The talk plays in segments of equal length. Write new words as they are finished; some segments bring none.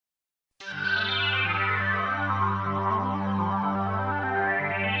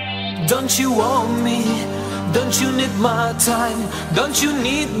Don't you want me? Don't you need my time? Don't you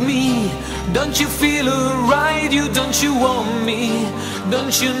need me? Don't you feel alright? You don't you want me?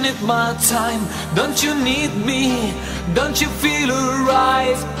 Don't you need my time? Don't you need me? Don't you feel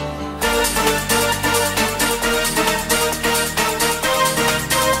alright?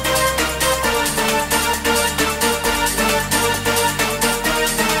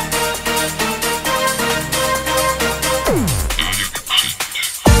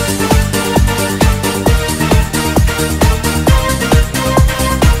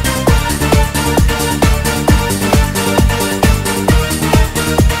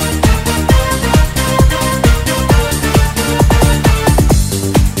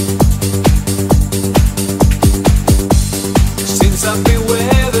 I've been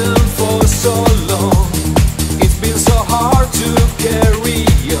waiting for so long. It's been so hard to carry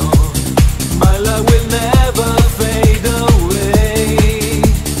on. My love will never fade away.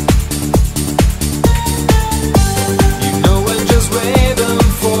 You know I'm just waiting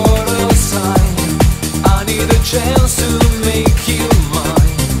for a sign. I need a chance to make you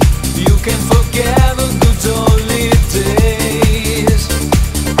mine. You can forget the good old days.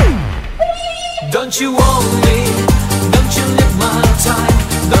 Don't you want me? Don't you need my time?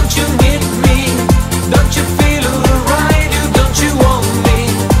 Don't you need me? Don't you feel alright? You don't you want me?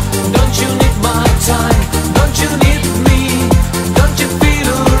 Don't you need my time? Don't you need me? Don't you feel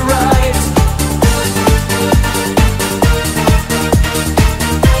alright?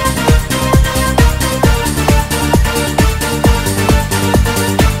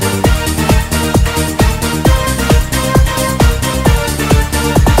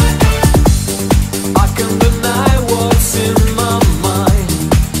 I can deny what's in my mind.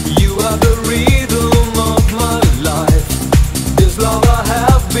 You are the rhythm of my life. This love I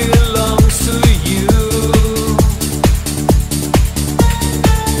have belongs to you.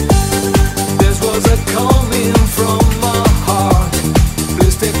 This was a coming from my heart.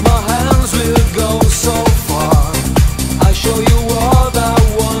 Please take my hands, we'll go so far. I show you what I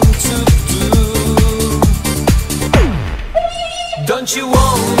want to do. Don't you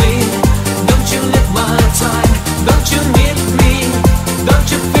want me? Don't you need my time? Don't you need me? Don't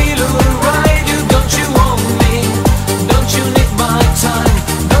you feel alright? You don't you want me? Don't you need my time?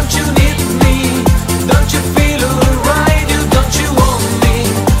 Don't you need me? Don't you feel alright? You don't you want me?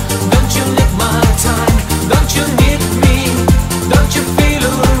 Don't you need my time? Don't you need me? Don't you feel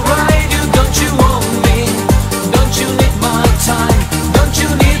alright? You don't you want me? Don't you need my time? Don't you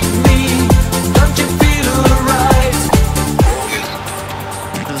need me? Don't you feel alright?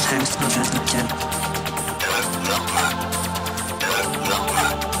 Those hands not just the chin.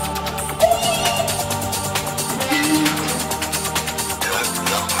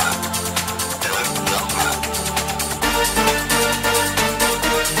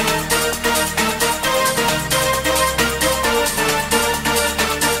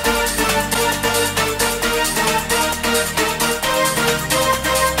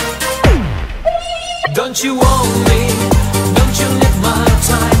 Don't you want me?